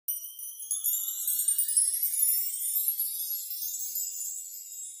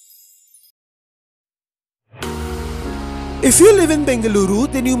If you live in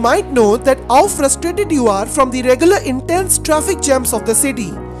Bengaluru, then you might know that how frustrated you are from the regular intense traffic jams of the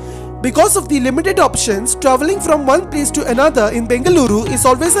city. Because of the limited options, travelling from one place to another in Bengaluru is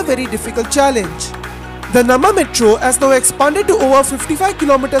always a very difficult challenge. The Namma metro has now expanded to over 55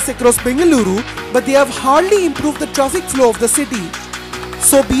 kilometers across Bengaluru, but they have hardly improved the traffic flow of the city.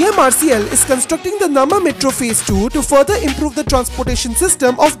 So BMRCL is constructing the Namma Metro Phase 2 to further improve the transportation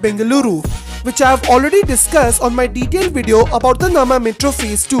system of Bengaluru, which I have already discussed on my detailed video about the Namma Metro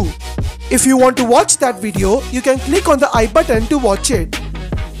Phase 2. If you want to watch that video, you can click on the I button to watch it.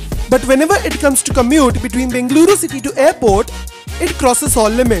 But whenever it comes to commute between Bengaluru city to airport, it crosses all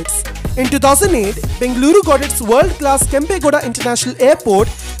limits. In 2008, Bengaluru got its world-class Kempegowda International Airport,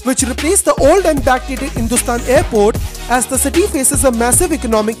 which replaced the old and backdated Hindustan Airport as the city faces a massive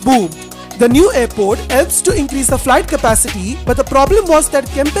economic boom. The new airport helps to increase the flight capacity, but the problem was that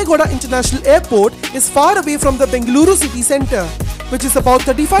Kempegowda International Airport is far away from the Bengaluru city centre, which is about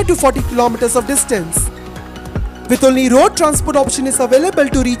 35 to 40 kilometers of distance. With only road transport option is available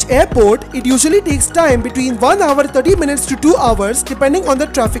to reach airport, it usually takes time between 1 hour 30 minutes to 2 hours depending on the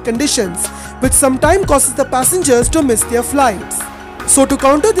traffic conditions, which sometimes causes the passengers to miss their flights. So to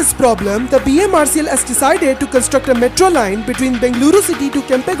counter this problem, the BMRCL has decided to construct a metro line between Bengaluru city to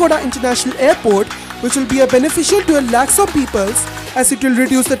Kempegowda International Airport, which will be a beneficial to a lakhs of people as it will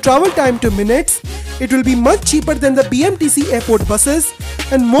reduce the travel time to minutes. It will be much cheaper than the BMTC airport buses,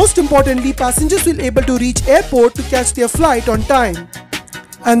 and most importantly, passengers will be able to reach airport to catch their flight on time.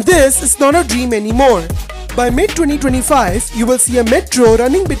 And this is not a dream anymore. By mid-2025, you will see a metro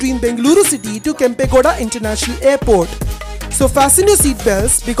running between Bengaluru city to Kempegowda International Airport. So fasten your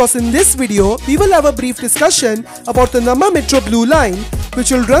seatbelts, because in this video, we will have a brief discussion about the Namma Metro Blue Line,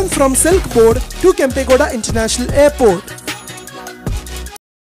 which will run from SilkBoard to Kempegowda International Airport.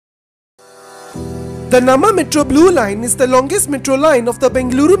 The Namma Metro Blue Line is the longest metro line of the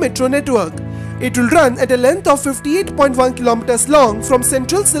Bengaluru Metro network. It will run at a length of 58.1 kilometers long from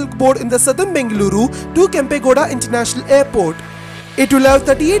central SilkBoard in the southern Bengaluru to Kempegowda International Airport. It will have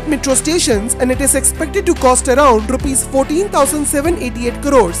 38 metro stations, and it is expected to cost around Rs 14,788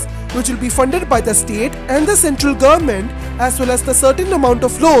 crores, which will be funded by the state and the central government, as well as the certain amount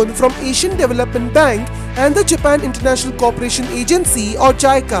of loan from Asian Development Bank and the Japan International Cooperation Agency or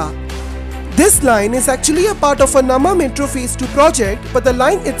JICA. This line is actually a part of a Namma Metro Phase 2 project, but the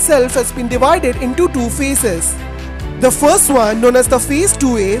line itself has been divided into two phases. The first one, known as the Phase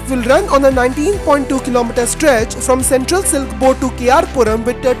 2A, will run on a 19.2 km stretch from central SilkBoard to Puram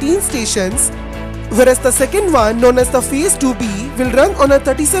with 13 stations, whereas the second one, known as the Phase 2B, will run on a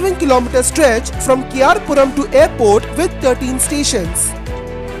 37 km stretch from Puram to airport with 13 stations.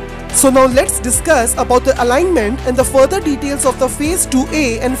 So now let's discuss about the alignment and the further details of the Phase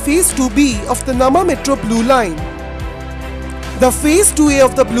 2A and Phase 2B of the Namma Metro Blue Line. The Phase 2A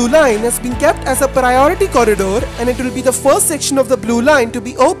of the Blue Line has been kept as a priority corridor, and it will be the first section of the Blue Line to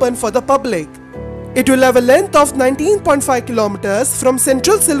be open for the public. It will have a length of 19.5 kilometers from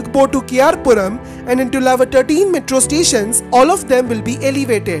central SilkBoard to Puram, and it will have 13 metro stations, all of them will be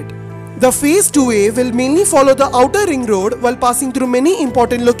elevated. The Phase 2A will mainly follow the outer ring road while passing through many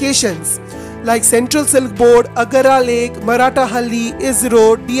important locations like Central SilkBoard, Agara Lake, Marathahalli,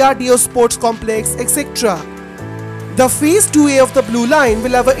 ISRO, DRDO Sports Complex, etc. The Phase 2A of the Blue Line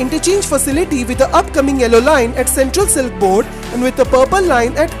will have an interchange facility with the upcoming Yellow Line at Central SilkBoard and with the Purple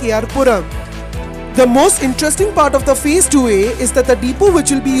Line at Puram. The most interesting part of the Phase 2A is that the depot which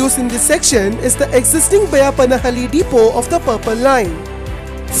will be used in this section is the existing Bayapanahalli depot of the Purple Line.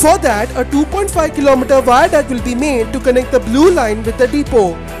 For that, a 2.5 km viaduct will be made to connect the Blue Line with the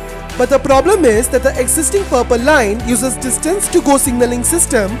depot. But the problem is that the existing Purple Line uses distance to go signalling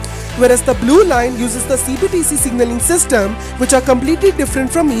system, whereas the Blue Line uses the CBTC signalling system, which are completely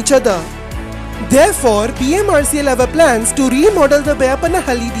different from each other. Therefore, BMRCL have plans to remodel the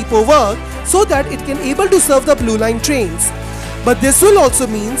Bayapanahalli depot work so that it can able to serve the Blue Line trains. But this will also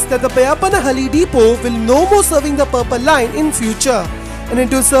means that the Bayapanahalli depot will no more serving the Purple Line in future, and it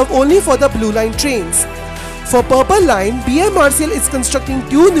will serve only for the Blue Line trains. For Purple Line, BMRCL is constructing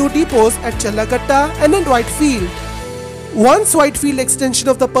 2 new depots at Challagatta and at Whitefield. Once Whitefield extension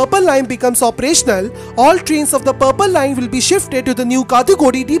of the Purple Line becomes operational, all trains of the Purple Line will be shifted to the new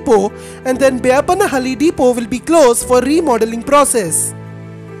Kadugodi depot, and then Bayapanahalli depot will be closed for remodeling process.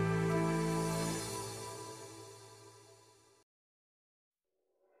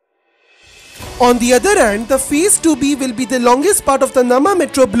 On the other hand, the Phase 2B will be the longest part of the Namma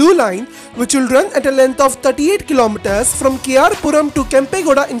Metro Blue Line, which will run at a length of 38 km from Puram to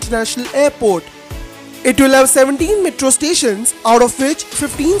Kempegowda International Airport. It will have 17 metro stations, out of which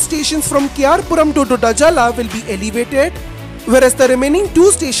 15 stations from Puram to Dodajala will be elevated, whereas the remaining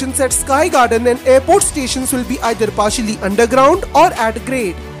 2 stations at Sky Garden and airport stations will be either partially underground or at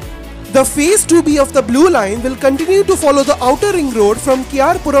grade. The Phase 2B of the Blue Line will continue to follow the outer ring road from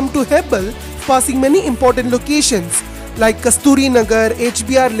Puram to Hebbal, passing many important locations like Kasturi Nagar,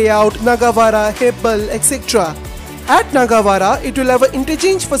 HBR Layout, Nagavara, Hebbal, etc. At Nagavara, it will have an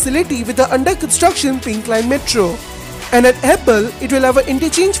interchange facility with the under construction Pink Line Metro. And at Hebbal, it will have an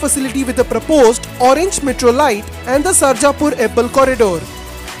interchange facility with the proposed Orange Metro Light and the Sarjapur-Hebbal corridor.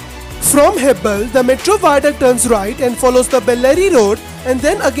 From Hebbal, the metro viaduct turns right and follows the Bellary Road and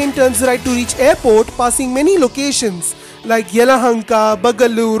then again turns right to reach airport, passing many locations like Yelahanka,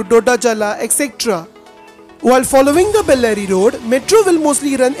 Bangalore, Dodajala, etc. While following the Bellary Road, metro will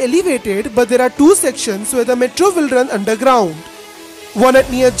mostly run elevated, but there are 2 sections where the metro will run underground. One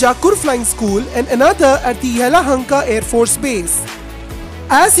at near Jakur Flying School and another at the Yelahanka Air Force Base.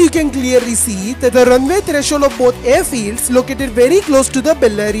 As you can clearly see that the runway threshold of both airfields located very close to the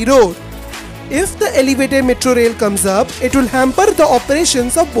Bellary Road. If the elevated metro rail comes up, it will hamper the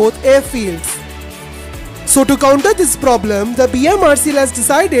operations of both airfields. So to counter this problem, the BMRCL has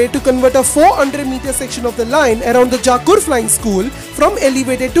decided to convert a 400 meter section of the line around the Jakur Flying School from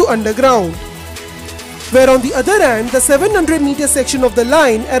elevated to underground. Where on the other hand, the 700 meter section of the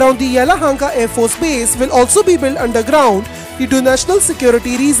line around the Yelahanka Air Force Base will also be built underground due to national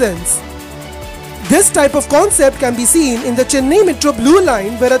security reasons. This type of concept can be seen in the Chennai Metro Blue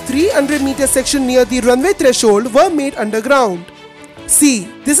Line, where a 300 meter section near the runway threshold were made underground. See,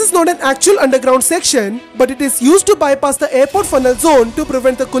 this is not an actual underground section, but it is used to bypass the airport funnel zone to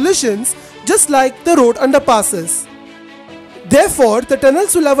prevent the collisions, just like the road underpasses. Therefore, the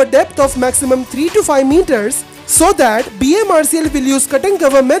tunnels will have a depth of maximum 3 to 5 meters, so that BMRCL will use cut and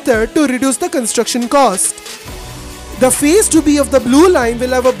cover method to reduce the construction cost. The Phase 2B of the Blue Line will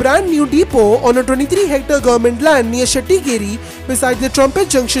have a brand new depot on a 23-hectare government land near Shettigeri beside the Trumpet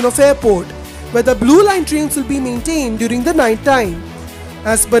Junction of airport, where the Blue Line trains will be maintained during the night time.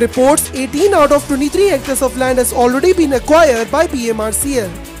 As per reports, 18 out of 23 hectares of land has already been acquired by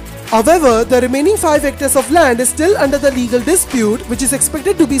BMRCL. However, the remaining 5 hectares of land is still under the legal dispute, which is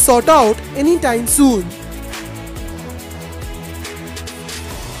expected to be sought out anytime soon.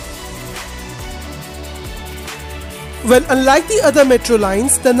 Well, unlike the other metro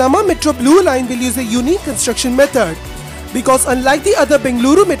lines, the Namma Metro Blue Line will use a unique construction method. Because unlike the other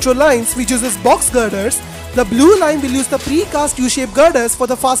Bengaluru metro lines which uses box girders, the Blue Line will use the pre-cast U-shaped girders for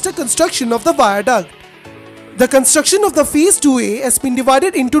the faster construction of the viaduct. The construction of the Phase 2A has been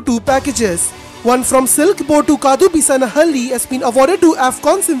divided into 2 packages. One from SilkBoard to Kadubisanahalli has been awarded to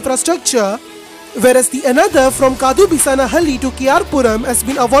Afcon's Infrastructure, whereas the another from Kadubisanahalli to Puram has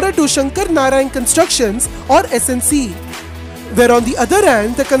been awarded to Shankar Narayan Constructions or SNC. Where on the other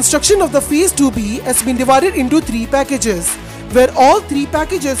hand, the construction of the Phase 2B has been divided into 3 packages, where all 3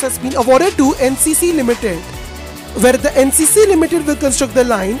 packages has been awarded to NCC Limited. Where the NCC Limited will construct the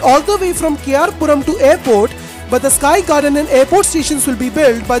line all the way from Puram to airport, but the Sky Garden and airport stations will be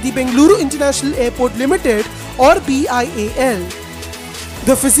built by the Bangalore International Airport Limited or BIAL.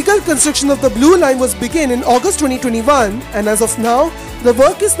 The physical construction of the Blue Line was begun in August 2021, and as of now, the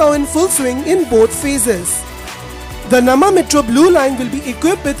work is now in full swing in both phases. The Namma Metro Blue Line will be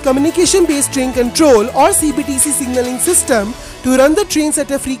equipped with communication-based train control or CBTC signaling system to run the trains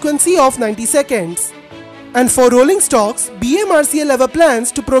at a frequency of 90 seconds. And for rolling stocks, BMRCL have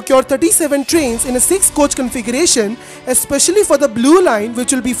plans to procure 37 trains in a 6-coach configuration, especially for the Blue Line,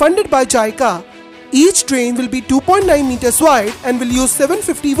 which will be funded by JICA. Each train will be 2.9 meters wide and will use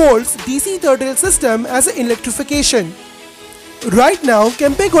 750 volts DC third rail system as an electrification. Right now,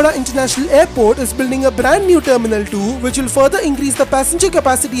 Kempegowda International Airport is building a brand new Terminal 2 which will further increase the passenger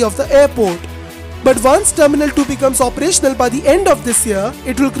capacity of the airport. But once Terminal 2 becomes operational by the end of this year,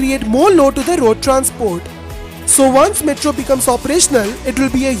 it will create more load to the road transport. So once Metro becomes operational, it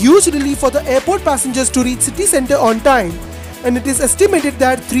will be a huge relief for the airport passengers to reach city centre on time. And it is estimated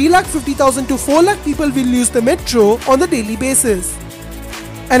that 350,000 to 4 lakh people will use the Metro on the daily basis.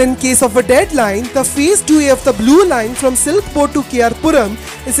 And in case of a deadline, the Phase 2A of the Blue Line from SilkBoard to Puram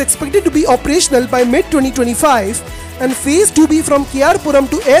is expected to be operational by mid-2025, and Phase 2B from Puram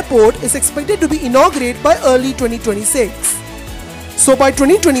to airport is expected to be inaugurated by early 2026. So by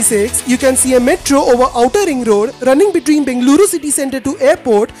 2026, you can see a metro over Outer Ring Road running between Bengaluru city centre to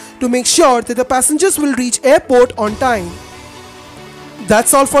airport to make sure that the passengers will reach airport on time.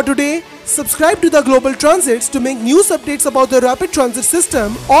 That's all for today. Subscribe to the Global Transits to make news updates about the rapid transit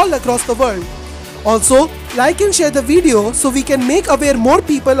system all across the world. Also, like and share the video so we can make aware more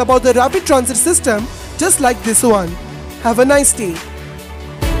people about the rapid transit system just like this one. Have a nice day.